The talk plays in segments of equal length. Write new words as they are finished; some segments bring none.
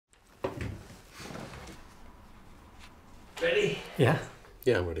Ready? Yeah.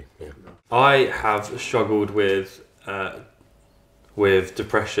 Yeah, I'm ready. Yeah. I have struggled with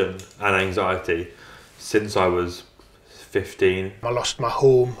depression and anxiety since I was 15. I lost my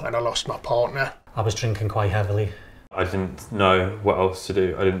home and I lost my partner. I was drinking quite heavily. I didn't know what else to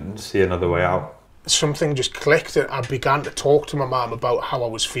do. I didn't see another way out. Something just clicked and I began to talk to my mum about how I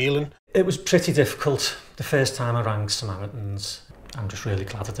was feeling. It was pretty difficult the first time I rang Samaritans. I'm just really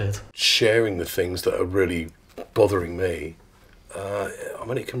glad I did. Sharing the things that are really bothering me, I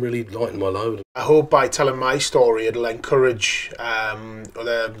mean, it can really lighten my load. I hope by telling my story it'll encourage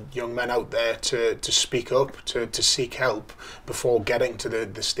other young men out there to speak up, to seek help before getting to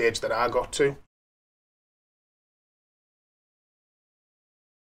the stage that I got to.